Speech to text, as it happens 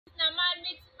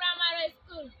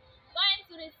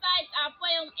recite a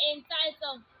poem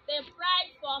entitled The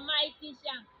Prize for My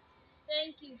Teacher.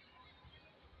 Thank you.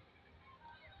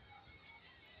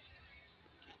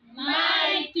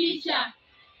 My teacher,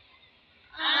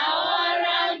 an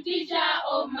all-round teacher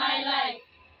of my life.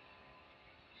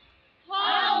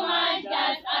 How much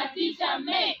does a teacher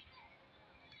make?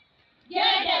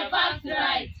 Get the facts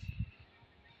right.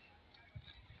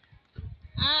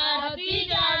 A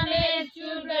teacher makes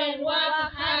children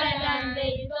work harder than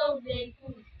they thought they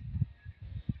could.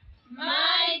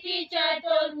 My teacher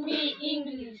taught me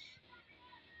English,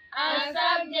 a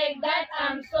subject that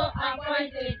I'm so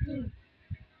acquainted to.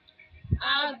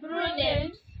 A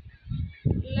prudent,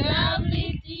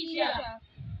 lovely teacher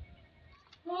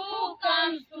who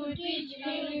comes to teach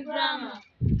me grammar.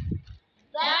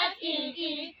 That in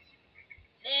it,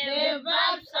 the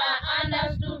verbs are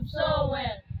understood so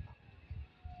well.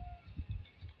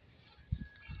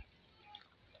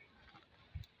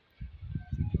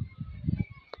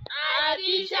 A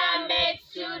teacher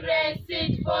makes children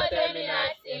sit 40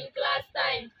 minutes in class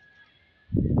time,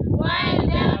 while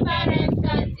their parents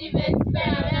can't even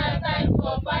spare their time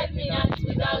for 5 minutes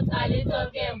without a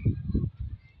little game.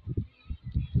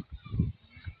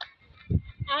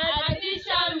 A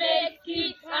teacher makes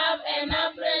kids have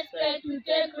enough respect to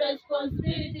take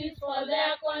responsibilities for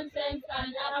their consent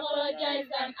and apologize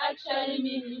and actually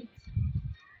mean it.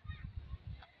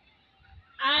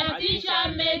 A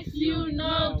teacher makes you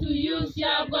know to use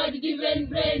your God-given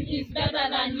brain is better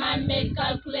than man-made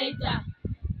calculator.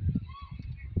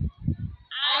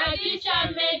 A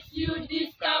teacher makes you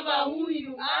discover who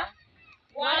you are,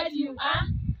 what you are,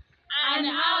 and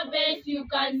how best you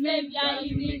can make your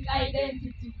unique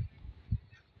identity.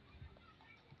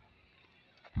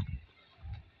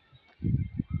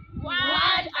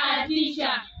 What a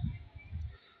teacher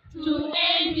to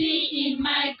envy in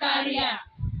my career.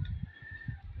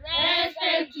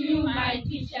 Respect to you, my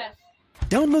teachers.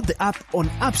 Download the app on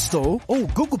App Store or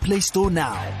Google Play Store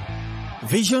now.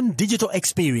 Vision Digital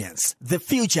Experience, the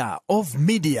future of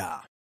media.